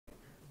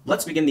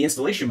Let's begin the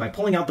installation by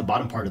pulling out the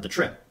bottom part of the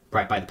trim,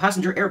 right by the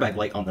passenger airbag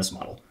light on this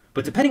model.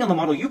 But depending on the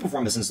model you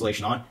perform this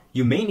installation on,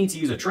 you may need to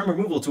use a trim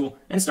removal tool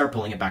and start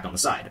pulling it back on the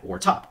side, or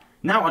top.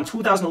 Now on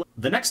 2011,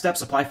 the next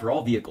steps apply for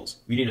all vehicles.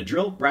 You need a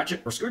drill,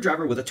 ratchet, or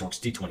screwdriver with a Torx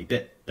T20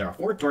 bit. There are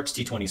 4 Torx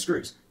T20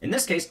 screws. In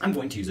this case, I'm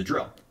going to use a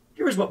drill.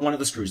 Here is what one of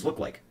the screws look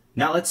like.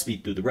 Now let's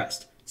speed through the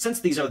rest. Since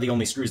these are the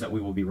only screws that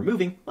we will be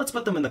removing, let's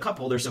put them in the cup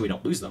holder so we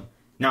don't lose them.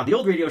 Now the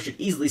old radio should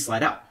easily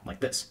slide out, like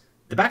this.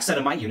 The back side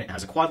of my unit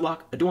has a quad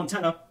lock, a dual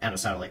antenna, and a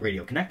satellite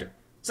radio connector.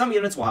 Some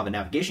units will have a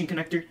navigation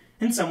connector,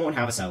 and some won't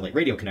have a satellite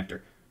radio connector.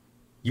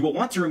 You will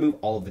want to remove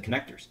all of the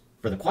connectors.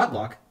 For the quad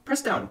lock,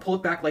 press down and pull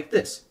it back like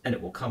this, and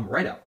it will come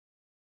right out.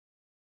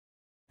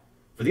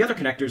 For the other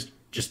connectors,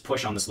 just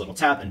push on this little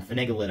tab and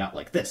finagle it out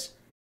like this.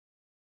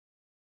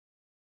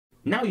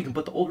 Now you can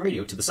put the old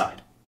radio to the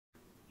side.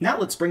 Now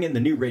let's bring in the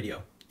new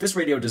radio. This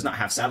radio does not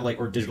have satellite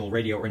or digital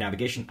radio or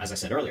navigation, as I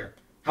said earlier.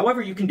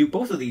 However, you can do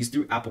both of these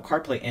through Apple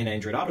Carplay and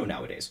Android Auto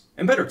nowadays,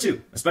 and better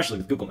too, especially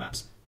with Google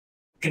Maps.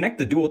 Connect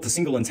the dual to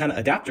single antenna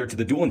adapter to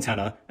the dual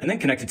antenna, and then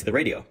connect it to the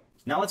radio.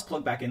 Now let's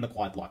plug back in the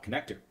quad lock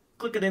connector.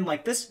 Click it in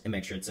like this, and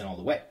make sure it's in all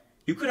the way.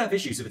 You could have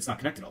issues if it's not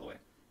connected all the way.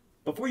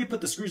 Before you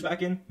put the screws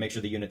back in, make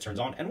sure the unit turns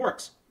on and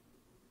works.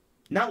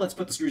 Now let's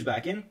put the screws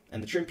back in,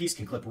 and the trim piece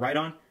can clip right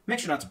on. Make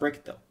sure not to break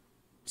it though.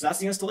 So that's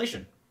the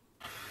installation.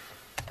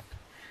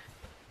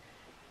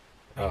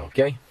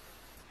 Okay,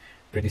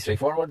 pretty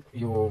straightforward.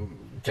 You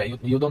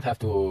don't have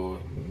to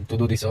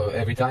do this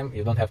every time.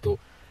 You don't have to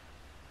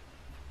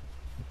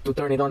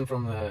turn it on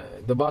from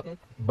the button,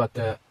 but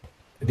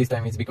this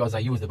time it's because I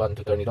use the button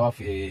to turn it off.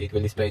 It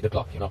will display the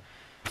clock, you know.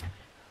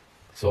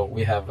 So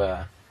we have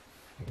the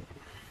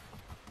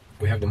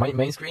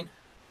main screen.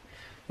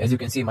 As you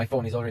can see, my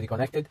phone is already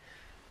connected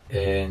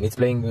and it's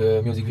playing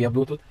music via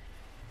Bluetooth.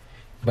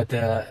 But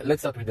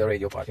let's start with the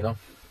radio part, you know.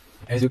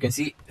 As you can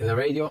see, the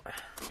radio,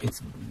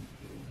 it's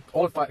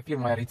all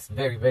firmware. It's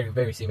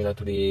very similar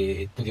to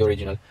the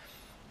original,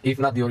 if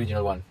not the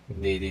original one,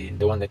 the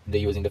one that they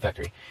use in the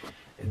factory.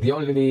 The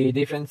only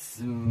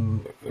difference,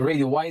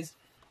 radio-wise,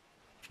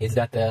 is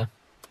that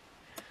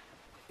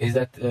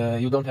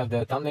you don't have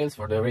the thumbnails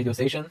for the radio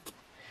station.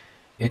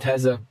 It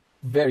has a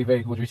very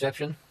good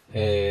reception.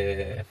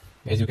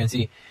 As you can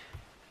see,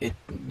 it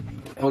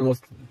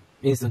almost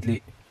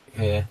instantly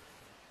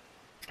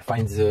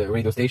finds the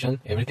radio station,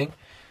 everything.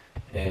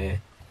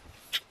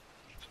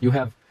 You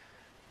have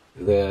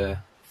the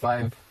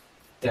 5,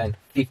 10,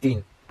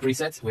 15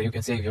 presets where you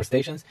can save your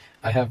stations.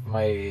 I have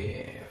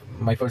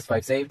my first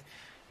 5 saved,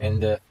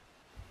 and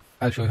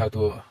I'll show you how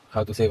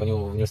to save a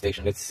new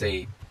station. Let's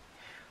say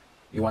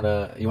you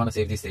wanna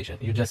save this station.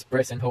 You just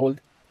press and hold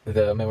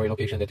the memory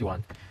location that you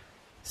want.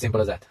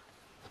 Simple as that.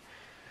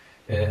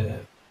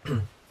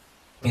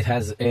 It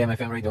has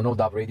AM/FM radio, no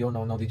DAB radio,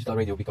 no digital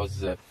radio,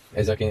 because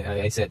as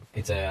I said,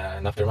 it's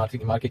an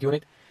aftermarket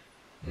unit.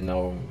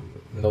 No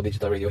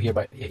digital radio here,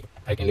 but yeah,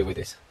 I can live with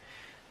this.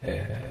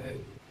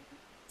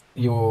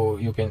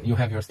 You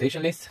have your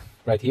station list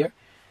right here.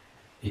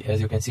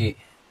 As you can see,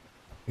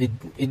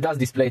 it does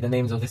display the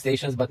names of the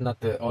stations, but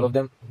not all of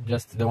them,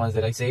 just the ones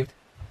that I saved.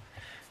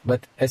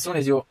 But as soon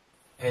as you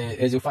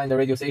find the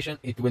radio station,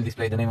 it will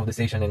display the name of the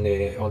station and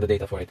all the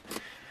data for it.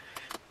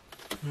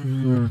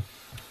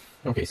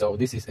 Okay, so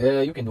this is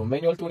you can do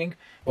manual tuning,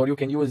 or you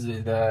can use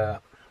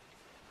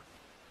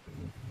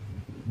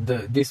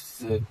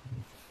this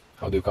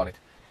how do you call it?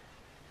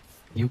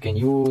 You can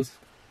use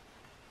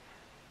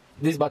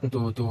this button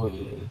to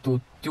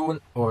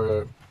tune,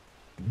 or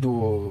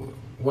do,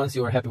 once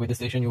you are happy with the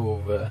station,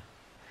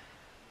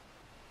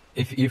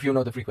 if you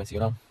know the frequency, you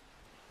know.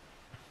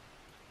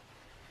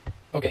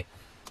 Okay,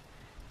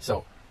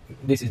 so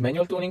this is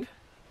manual tuning.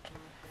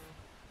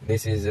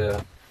 This is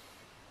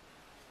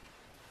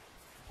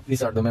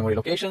these are the memory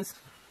locations.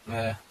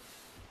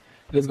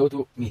 Let's go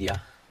to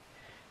media.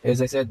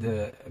 As I said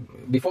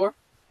before,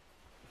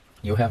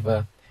 you have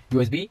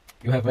USB,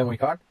 you have memory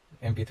card,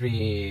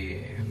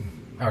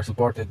 MP3 are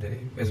supported,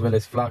 as well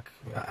as FLAC.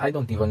 I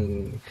don't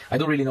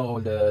really know all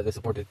the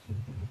supported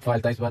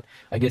file types, but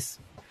I guess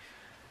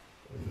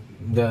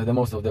the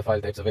most of the file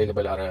types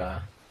available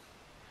are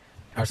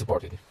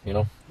supported. You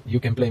know, you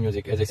can play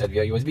music, as I said,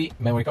 via USB,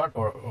 memory card,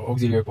 or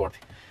auxiliary port.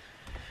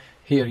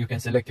 Here you can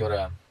select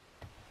your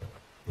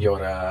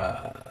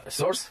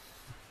source.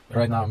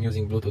 Right now I'm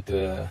using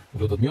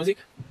Bluetooth music,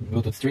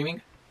 Bluetooth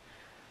streaming.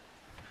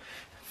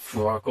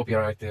 For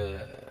copyright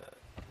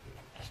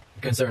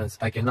concerns,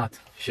 I cannot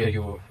share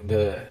you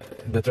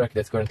the track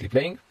that's currently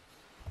playing.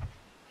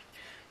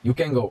 You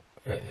can go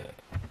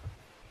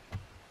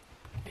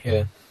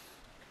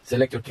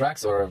select your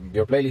tracks or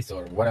your playlist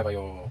or whatever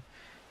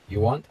you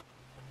want.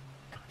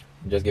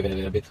 Just give it a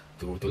little bit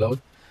to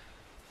load.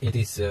 It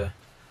is sorry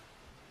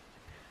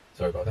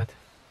about that.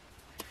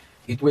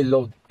 It will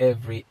load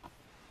every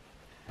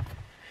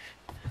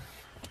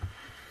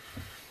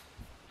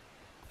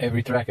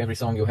track, every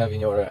song you have in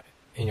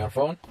your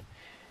phone.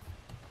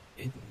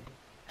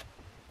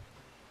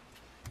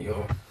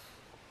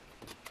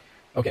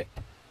 Okay.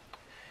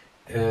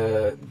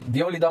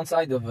 The only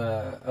downside of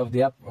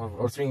the app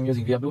or streaming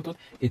music via Bluetooth,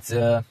 it's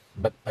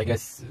but I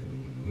guess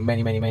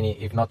many,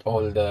 if not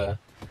all the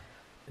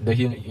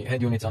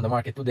head units on the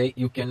market today,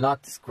 you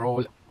cannot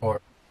scroll,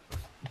 or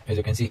as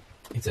you can see,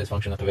 it says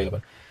function not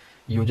available.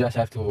 You just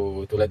have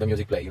to let the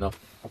music play, you know.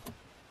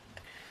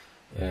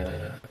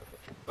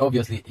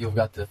 Obviously, you've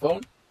got the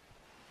phone.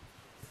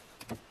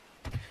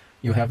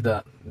 You have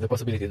the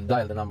possibility to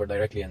dial the number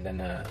directly and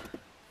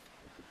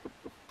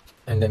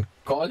then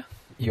call.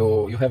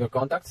 You have your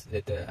contacts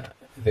that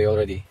they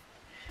already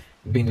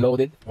been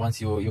loaded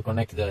once you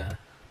connect the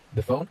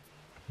phone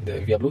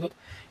via Bluetooth.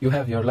 You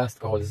have your last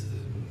calls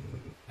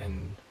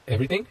and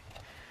everything.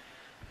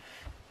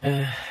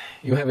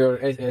 You have your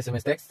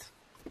SMS text.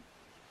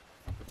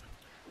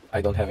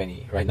 I don't have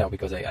any right now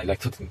because I like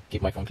to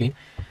keep my phone clean.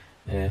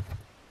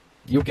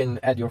 You can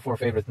add your 4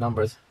 favorite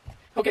numbers.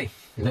 Okay,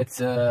 let's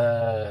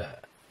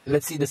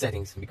see the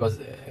settings, because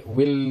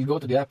we'll go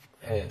to the app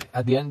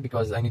at the end,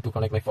 because I need to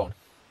connect my phone.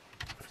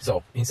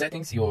 So in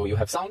settings, you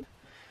have sound.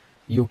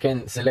 You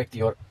can select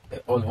your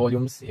all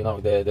volumes, you know,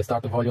 the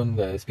starter volume,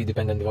 the speed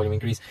dependent volume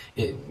increase.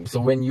 So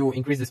when you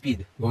increase the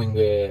speed, going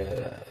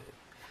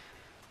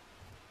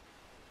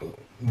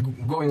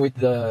with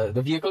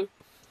the vehicle,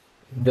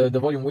 the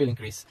volume will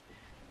increase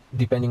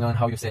depending on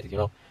how you set it, you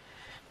know.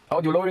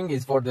 Audio lowering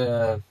is for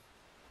the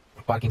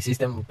parking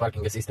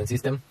assistance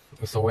system.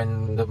 So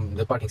when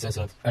the parking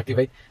sensors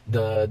activate,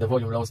 the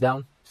volume lows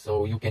down,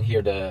 so you can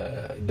hear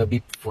the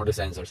beep for the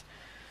sensors.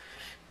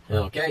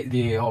 Okay,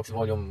 the aux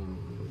volume,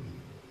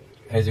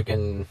 as you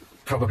can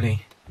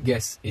probably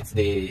guess, it's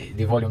the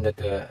volume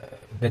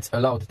that's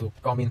allowed to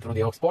come in through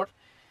the aux port,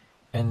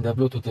 and the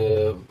Bluetooth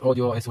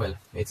audio as well.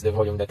 It's the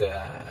volume that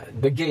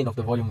the gain of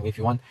the volume, if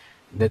you want,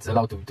 that's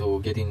allowed to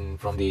get in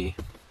from the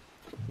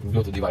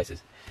Bluetooth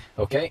devices.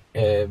 Okay,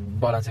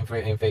 balance and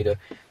fader,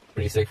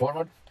 pretty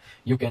straightforward.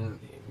 You can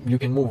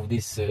move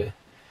this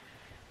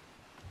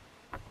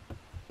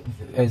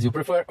as you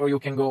prefer, or you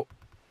can go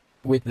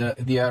with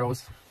the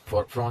arrows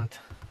for front,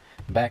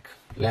 back,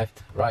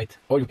 left, right,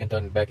 or you can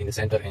turn back in the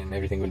center and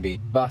everything will be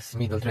bass,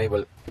 middle,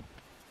 treble.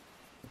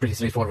 Pretty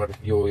straightforward.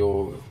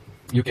 You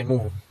can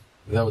move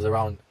those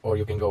around, or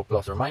you can go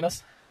plus or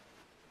minus.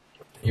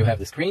 You have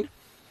the screen.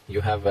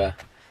 You have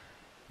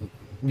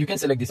you can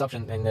select this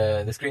option, and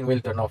the screen will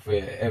turn off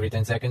every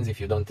 10 seconds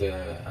if you don't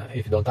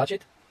touch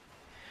it.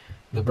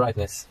 The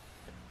brightness,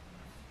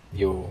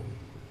 you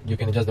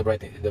can adjust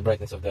the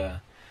brightness of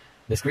the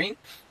screen.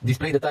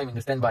 Display the time in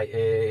the standby.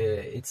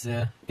 It's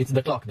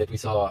the clock that we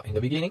saw in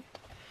the beginning.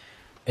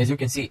 As you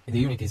can see, the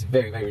unit is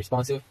very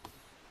responsive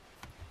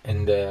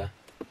and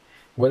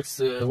works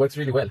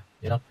really well,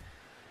 you know.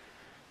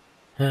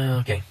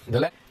 Okay, the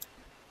left,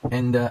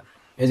 and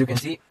as you can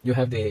see, you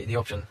have the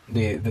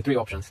 3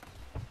 options: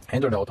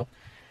 Android Auto,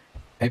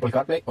 Apple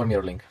CarPlay, or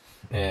MirrorLink.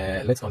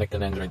 Let's connect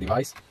an Android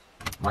device,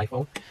 my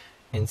phone,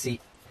 and see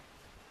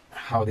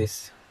how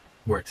this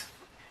works.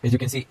 As you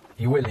can see,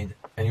 you will need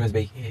an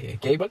USB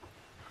cable,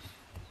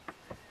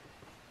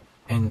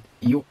 and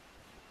you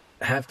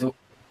have to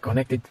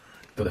connect it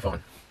to the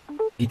phone.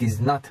 It is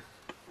not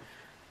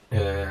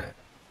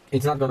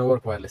it's not going to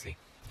work wirelessly.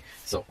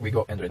 So we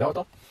go Android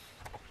Auto.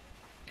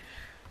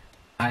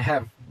 I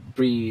have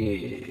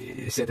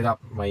set it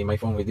up my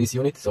phone with this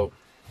unit, so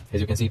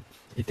as you can see,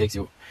 it takes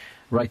you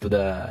right to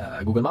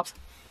the Google Maps.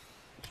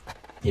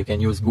 You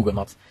can use Google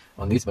Maps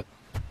on this, but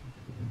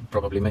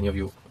probably many of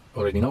you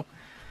already know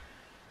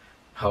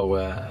how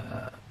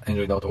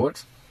Android Auto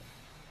works.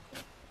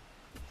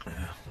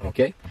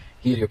 Okay,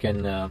 here you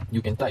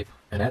can type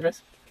an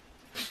address.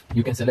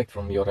 You can select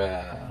from your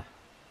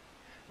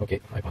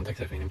okay, my contacts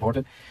have been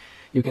imported.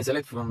 You can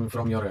select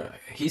from your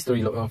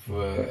history of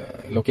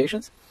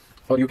locations,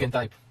 or you can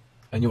type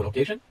a new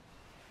location.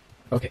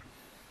 Okay,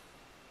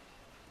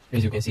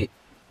 as you can see,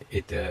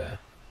 it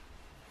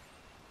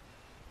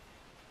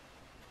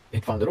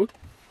found the route,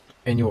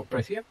 and you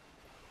press here.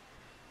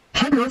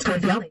 Head north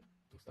toward Viale.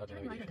 To start the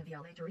Turn right navigation.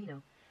 onto Viale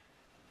Torino.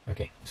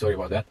 Okay, sorry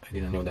about that. I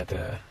didn't know that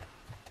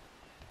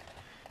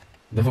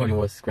the volume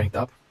was cranked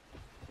up.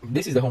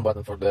 This is the home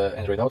button for the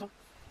Android Auto.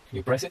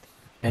 You press it,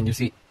 and you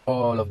see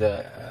all of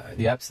the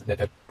apps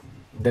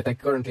that I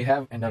currently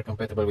have and are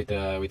compatible with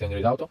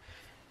Android Auto.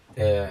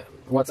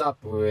 WhatsApp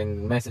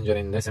and Messenger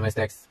and SMS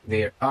text,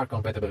 they are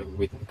compatible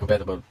with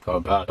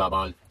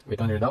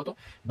Android Auto,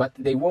 but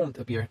they won't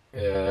appear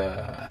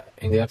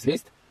in the apps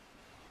list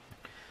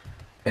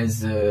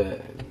as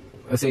a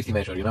safety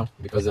measure, you know,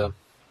 because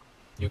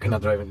you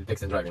cannot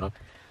text and drive, you know.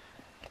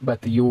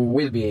 But you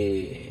will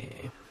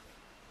be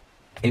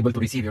able to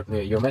receive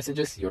your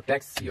messages, your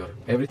texts, your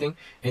everything,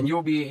 and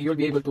you'll be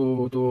able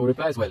to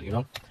reply as well, you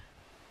know.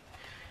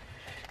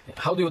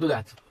 How do you do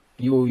that?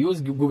 You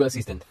use Google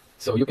Assistant.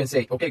 So you can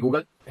say, okay,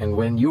 Google, and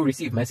when you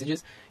receive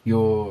messages, they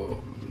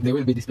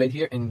will be displayed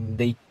here, and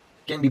they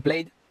can be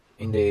played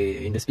in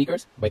the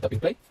speakers by tapping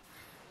play.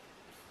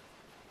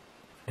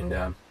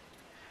 And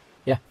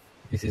yeah,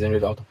 this is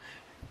Android Auto.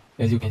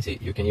 As you can see,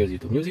 you can use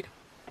YouTube Music.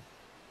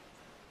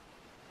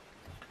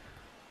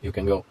 You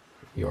can go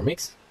your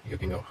mix. You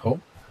can go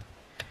home.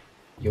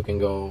 you can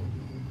go,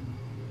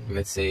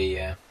 let's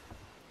say,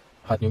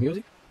 hot new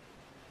music.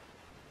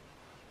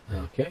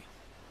 Okay.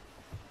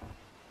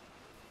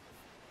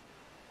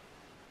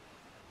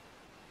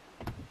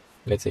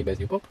 Let's say best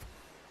new pop.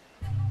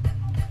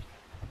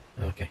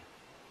 Okay.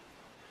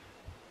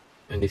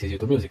 And this is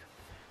YouTube music.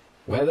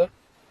 Weather.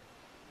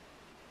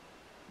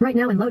 Right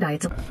now in Lodi,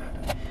 it's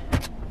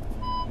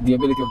The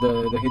ability of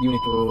the head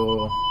unit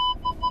to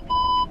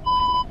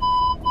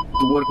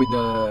work with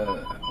the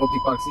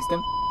optic park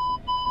system.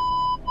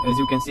 As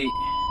you can see,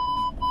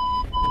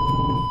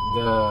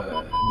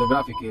 the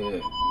graphic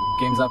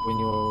comes up when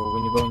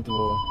you go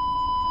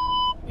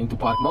into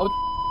park mode.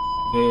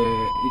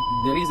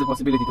 There is a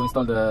possibility to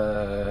install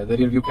the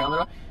rear view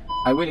camera.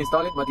 I will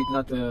install it, but it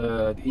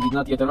did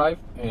not yet arrive,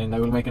 and I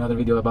will make another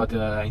video about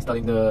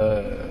installing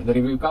the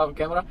rear view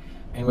camera,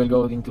 and we'll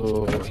go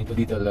into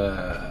detail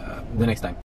the next time.